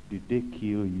 Did they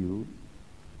kill you?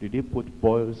 Did they put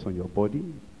boils on your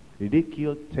body? Did they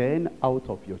kill 10 out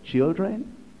of your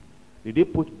children? Did they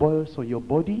put boils on your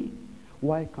body?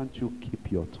 Why can't you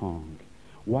keep your tongue?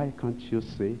 Why can't you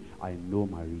say, I know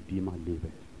my Redeemer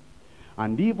liveth?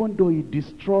 And even though he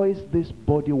destroys this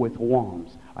body with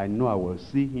worms, I know I will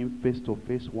see him face to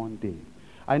face one day.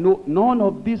 I know none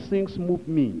of these things move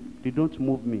me. They don't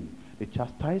move me. The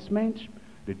chastisement,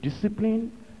 the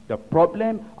discipline, the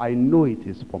problem, I know it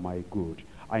is for my good.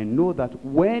 I know that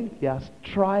when he has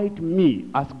tried me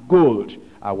as gold,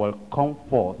 I will come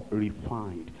forth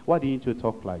refined. Why didn't you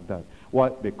talk like that?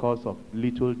 What? Because of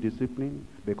little discipline?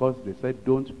 Because they said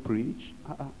don't preach?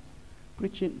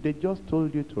 Preaching, they just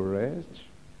told you to rest.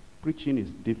 Preaching is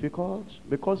difficult.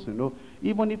 Because, you know,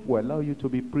 even if we allow you to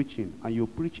be preaching and you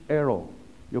preach error,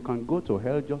 you can go to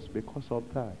hell just because of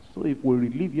that. So if we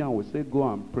relieve you and we say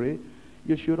go and pray,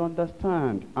 you should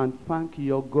understand and thank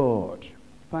your God.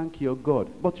 Thank your God.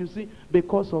 But you see,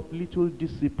 because of little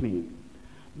discipline,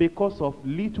 because of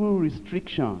little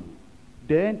restriction,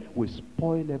 then we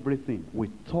spoil everything. We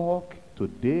talk to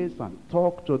this and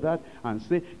talk to that and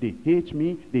say, they hate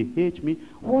me, they hate me.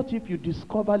 What if you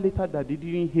discover later that they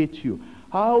didn't hate you?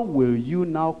 How will you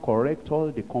now correct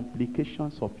all the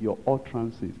complications of your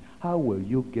utterances? How will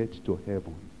you get to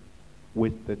heaven?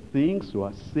 With the things you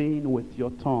are saying with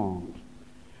your tongue.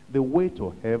 The way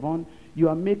to heaven, you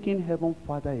are making heaven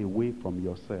farther away from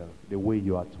yourself, the way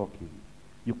you are talking.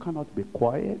 You cannot be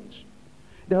quiet.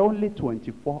 There are only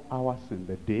 24 hours in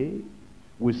the day.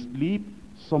 We sleep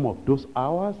some of those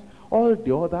hours. All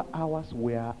the other hours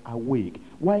we are awake.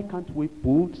 Why can't we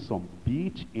put some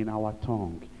beat in our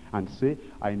tongue and say,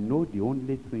 I know the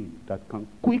only thing that can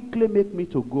quickly make me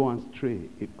to go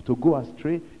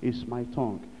astray is my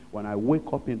tongue. When I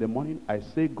wake up in the morning, I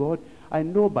say, God, I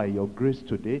know by your grace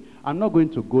today, I'm not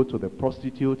going to go to the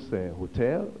prostitute's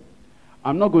hotel.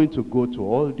 I'm not going to go to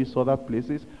all these other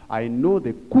places. I know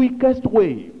the quickest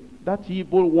way that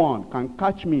evil one can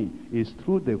catch me is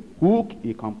through the hook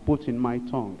he can put in my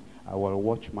tongue. I will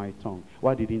watch my tongue.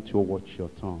 Why didn't you watch your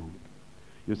tongue?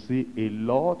 You see, a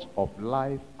lot of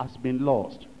life has been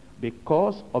lost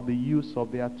because of the use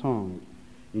of their tongue.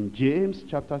 In James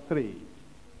chapter 3,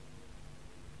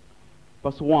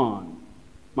 verse 1,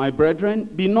 my brethren,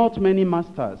 be not many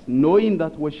masters, knowing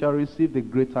that we shall receive the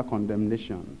greater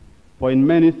condemnation. For in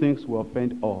many things we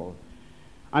offend all.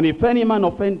 And if any man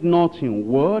offend not in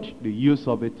word, the use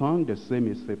of the tongue, the same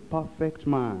is a perfect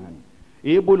man,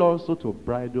 able also to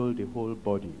bridle the whole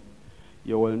body.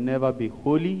 You will never be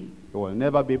holy, you will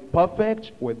never be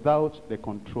perfect without the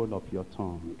control of your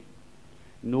tongue.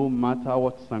 No matter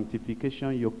what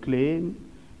sanctification you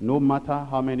claim, no matter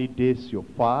how many days you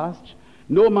fast,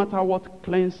 no matter what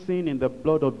cleansing in the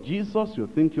blood of Jesus you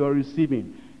think you are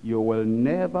receiving, you will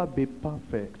never be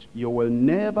perfect. You will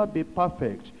never be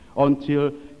perfect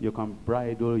until you can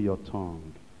bridle your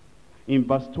tongue. In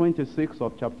verse 26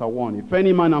 of chapter 1, if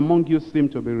any man among you seem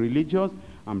to be religious,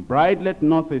 and bridleth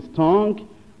not his tongue,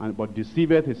 but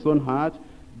deceiveth his own heart,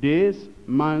 this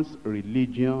man's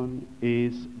religion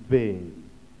is vain.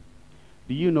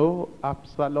 Do you know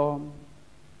Absalom?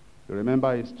 You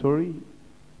remember his story?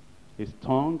 His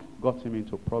tongue got him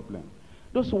into problem.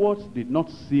 Those words did not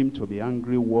seem to be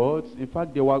angry words. In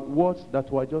fact, they were words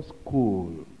that were just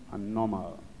cool and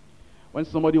normal. When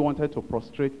somebody wanted to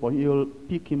prostrate for him, he'll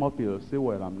pick him up, he'll say,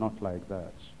 well, I'm not like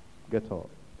that. Get up.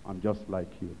 I'm just like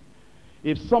you.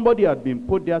 If somebody had been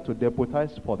put there to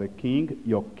deputize for the king,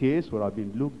 your case would have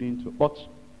been looked into. But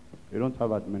they don't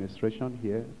have administration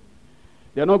here.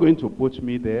 They're not going to put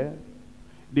me there.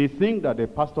 They think that the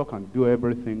pastor can do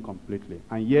everything completely.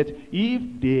 And yet,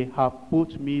 if they have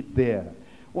put me there,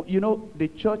 well, you know, the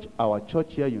church, our church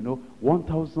here, you know,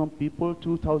 1,000 people,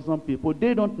 2,000 people,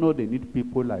 they don't know they need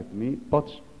people like me, but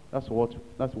that's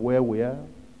where we are.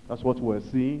 That's what we're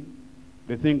seeing.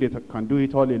 They think they can do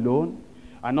it all alone.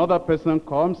 Another person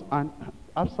comes, and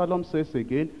Absalom says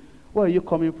again, where are you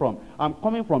coming from? I'm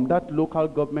coming from that local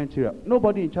government area.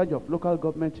 Nobody in charge of local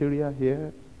government area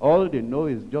here. All they know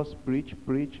is just preach,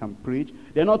 preach, and preach.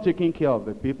 They're not taking care of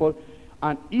the people.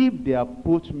 And if they have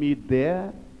put me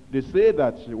there, they say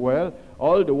that, well,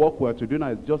 all the work we're to do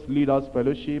now is just lead us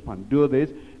fellowship and do this.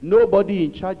 Nobody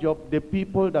in charge of the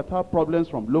people that have problems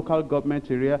from local government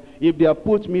area. If they have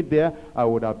put me there, I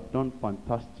would have done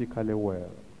fantastically well.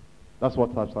 That's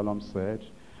what Absalom said.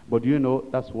 But you know,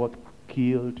 that's what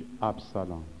killed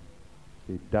Absalom.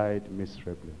 He died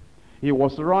miserably. He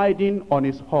was riding on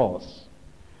his horse,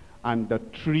 and the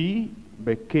tree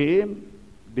became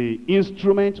the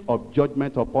instrument of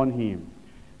judgment upon him.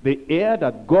 The heir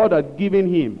that God had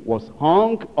given him was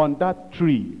hung on that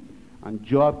tree, and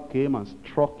Joab came and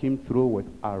struck him through with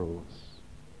arrows.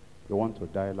 You want to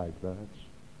die like that?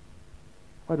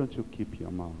 Why don't you keep your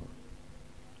mouth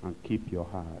and keep your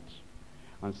heart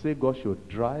and say God should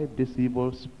drive this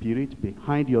evil spirit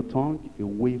behind your tongue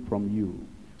away from you,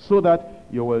 so that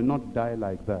you will not die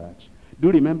like that. Do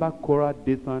you remember Korah,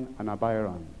 Dathan, and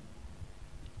Abiram?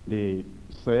 They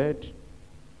said,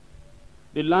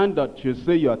 the land that you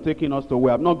say you are taking us to,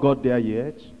 we have not got there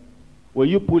yet. Will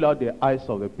you pull out the eyes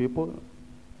of the people?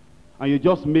 And you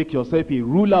just make yourself a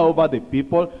ruler over the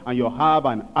people, and you have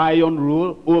an iron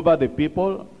rule over the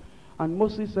people? And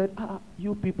Moses said,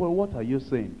 you people, what are you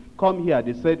saying? Come here.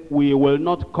 They said, we will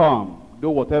not come. Do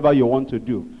whatever you want to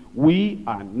do. We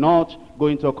are not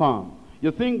going to come.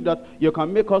 You think that you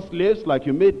can make us slaves like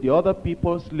you made the other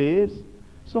people slaves?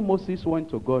 So Moses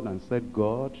went to God and said,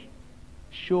 God,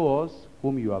 show us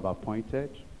whom you have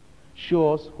appointed.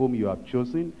 Show us whom you have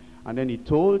chosen. And then he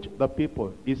told the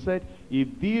people, he said, if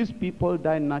these people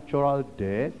die natural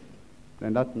death,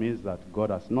 then that means that God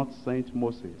has not sent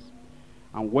Moses.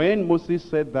 And when Moses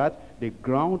said that, the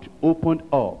ground opened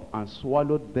up and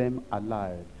swallowed them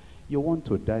alive. You want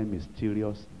to die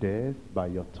mysterious death by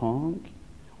your tongue?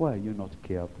 Why are you not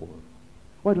careful?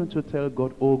 Why don't you tell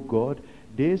God, oh God,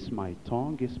 this my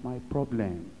tongue is my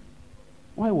problem?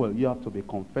 Why will you have to be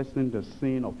confessing the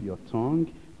sin of your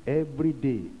tongue every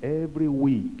day, every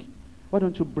week? Why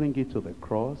don't you bring it to the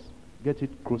cross, get it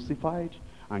crucified,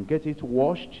 and get it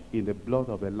washed in the blood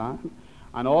of the Lamb?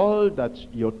 And all that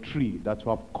your tree that you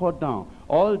have cut down,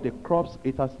 all the crops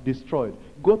it has destroyed,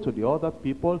 go to the other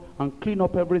people and clean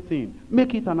up everything.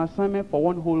 Make it an assignment for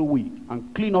one whole week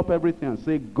and clean up everything and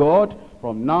say, God,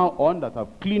 from now on that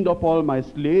I've cleaned up all my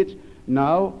slate,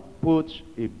 now put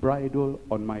a bridle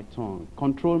on my tongue.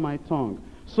 Control my tongue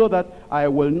so that I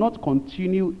will not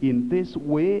continue in this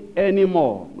way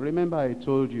anymore. Remember I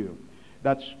told you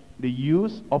that the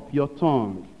use of your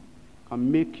tongue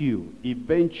can make you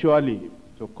eventually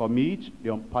to commit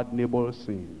the unpardonable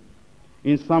sin.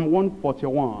 In Psalm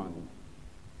 141,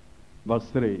 verse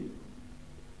 3,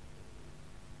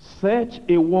 set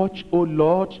a watch, O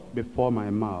Lord, before my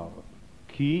mouth.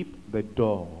 Keep the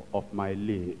door of my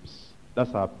lips.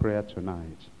 That's our prayer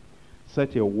tonight.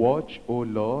 Set a watch, O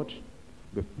Lord,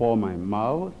 before my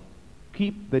mouth.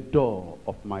 Keep the door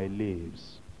of my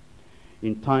lips.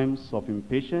 In times of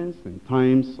impatience, in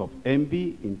times of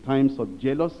envy, in times of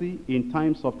jealousy, in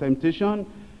times of temptation,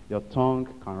 your tongue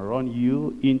can run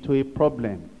you into a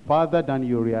problem farther than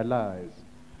you realize.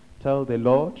 Tell the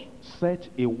Lord, set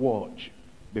a watch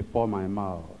before my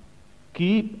mouth.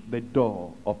 Keep the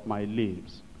door of my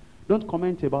lips. Don't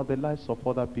comment about the lives of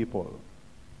other people,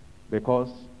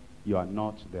 because you are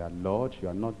not their Lord, you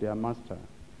are not their master.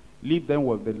 Leave them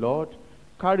with the Lord.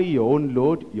 Carry your own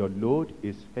load. Your load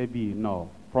is heavy enough.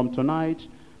 From tonight,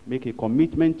 make a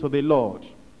commitment to the Lord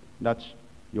that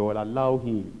you will allow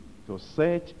him to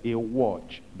set a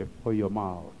watch before your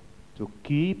mouth, to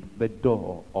keep the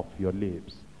door of your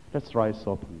lips. Let's rise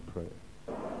up and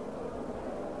pray.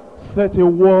 Set a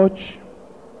watch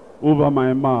over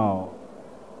my mouth.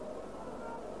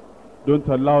 Don't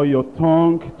allow your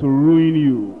tongue to ruin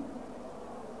you.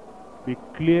 Be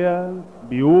clear,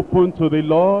 be open to the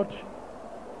Lord.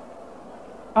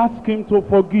 Ask him to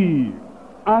forgive.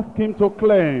 Ask him to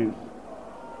cleanse.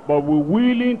 But we're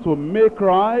willing to make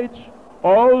right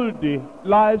all the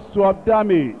lives you have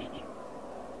damaged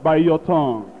by your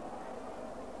tongue.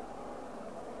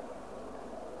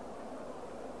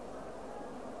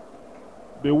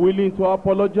 Be willing to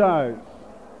apologize.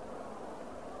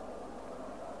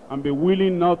 And be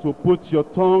willing now to put your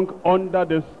tongue under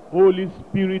the Holy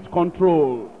Spirit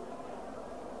control.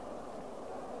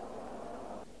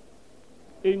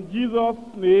 In Jesus'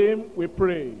 name we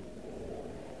pray.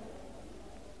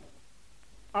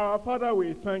 Our Father,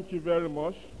 we thank you very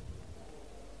much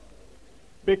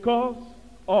because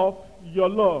of your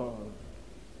love.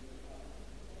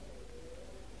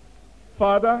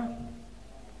 Father,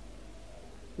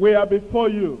 we are before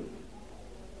you.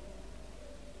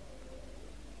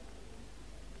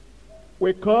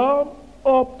 We come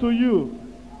up to you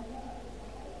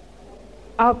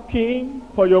asking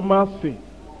for your mercy,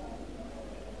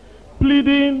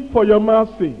 pleading for your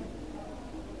mercy,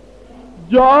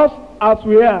 just as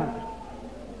we are.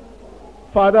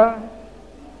 Father,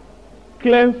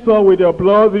 cleanse us with your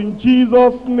blood in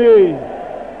Jesus' name.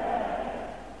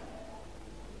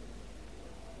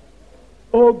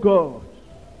 Oh God,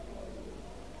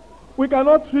 we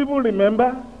cannot even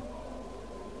remember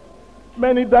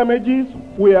many damages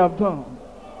we have done.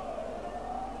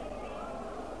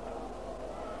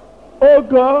 Oh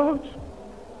God,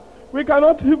 we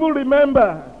cannot even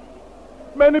remember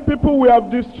many people we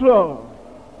have destroyed.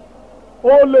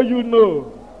 Only you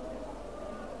know.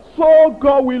 So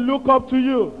God, we look up to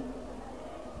you,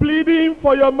 pleading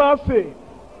for your mercy,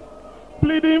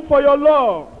 pleading for your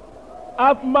love.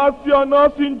 Have mercy on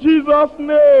us in Jesus'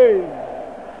 name.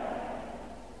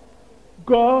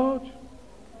 God,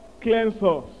 cleanse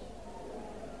us.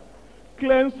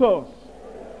 Cleanse us.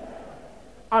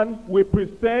 And we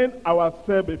present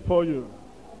ourselves before you.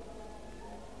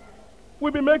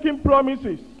 We'll be making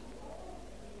promises,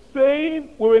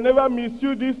 saying we will never miss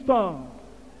you this time.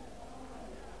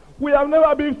 We have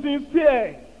never been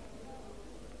sincere,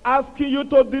 asking you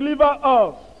to deliver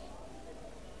us.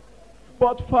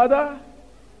 But Father,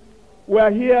 we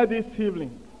are here this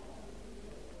evening.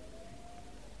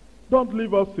 Don't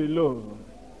leave us alone.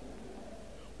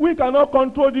 We cannot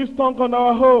control this tongue on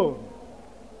our own.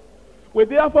 We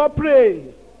therefore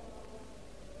pray,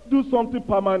 do something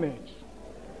permanent.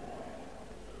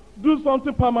 Do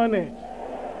something permanent.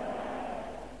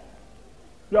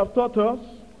 You have taught us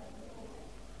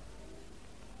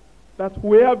that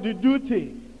we have the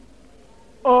duty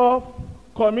of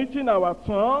committing our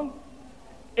tongue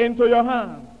into your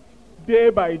hand day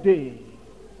by day.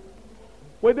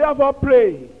 We therefore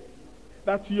pray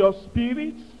that your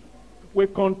Spirit will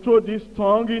control this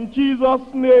tongue in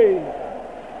Jesus' name.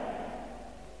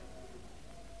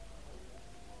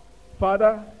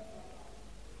 Father,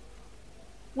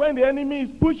 when the enemy is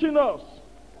pushing us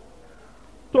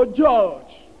to judge,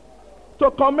 to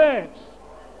comment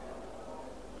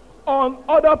on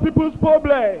other people's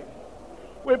problems,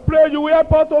 we pray you will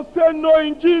help us to say no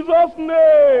in Jesus'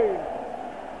 name.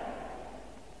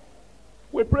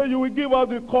 We pray you will give us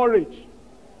the courage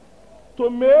to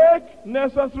make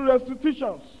necessary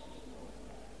restitutions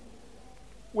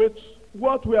with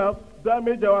what we have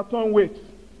damaged our tongue with.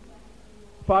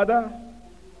 Father,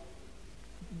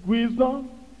 wisdom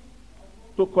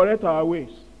to correct our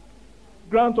ways.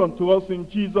 Grant unto us in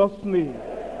Jesus' name.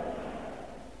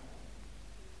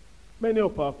 Many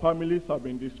of our families have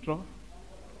been destroyed.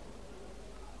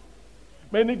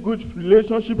 Many good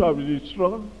relationships have been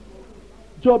destroyed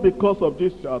just because of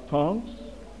these our tongues.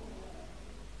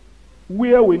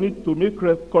 Where we need to make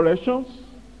corrections,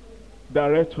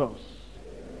 direct us.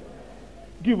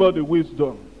 Give us the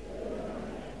wisdom.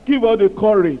 Give us the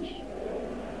courage.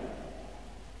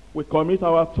 We commit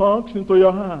our tongues into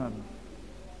your hand.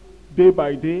 Day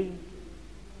by day,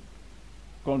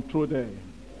 control them.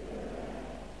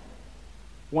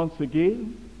 Once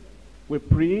again, we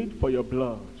plead for your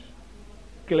blood.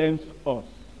 Cleanse us.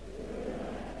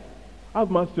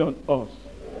 Have mercy on us.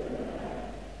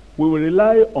 We will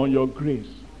rely on your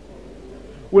grace.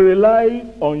 We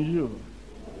rely on you.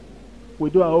 We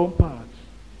do our own part.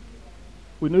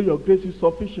 We know your grace is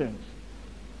sufficient.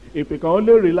 If we can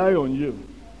only rely on you,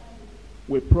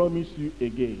 we promise you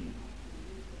again.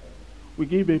 We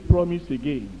give a promise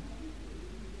again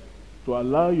to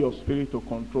allow your Spirit to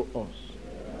control us.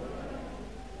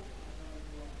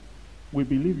 We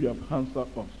believe you have answered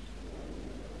us.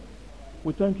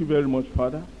 We thank you very much,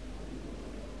 Father.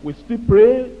 We still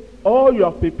pray all you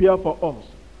have prepared for us.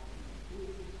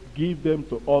 Give them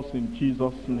to us in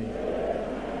Jesus' name.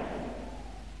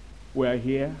 We are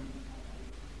here,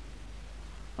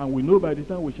 and we know by the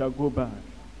time we shall go back,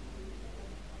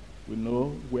 we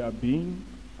know we are being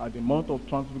at the Mount of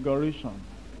Transfiguration.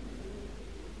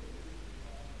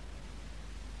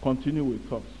 Continue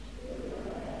with us.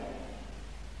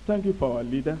 Thank you for our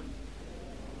leader.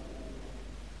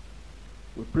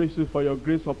 We praise you for your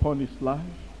grace upon his life.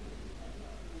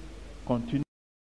 Continue.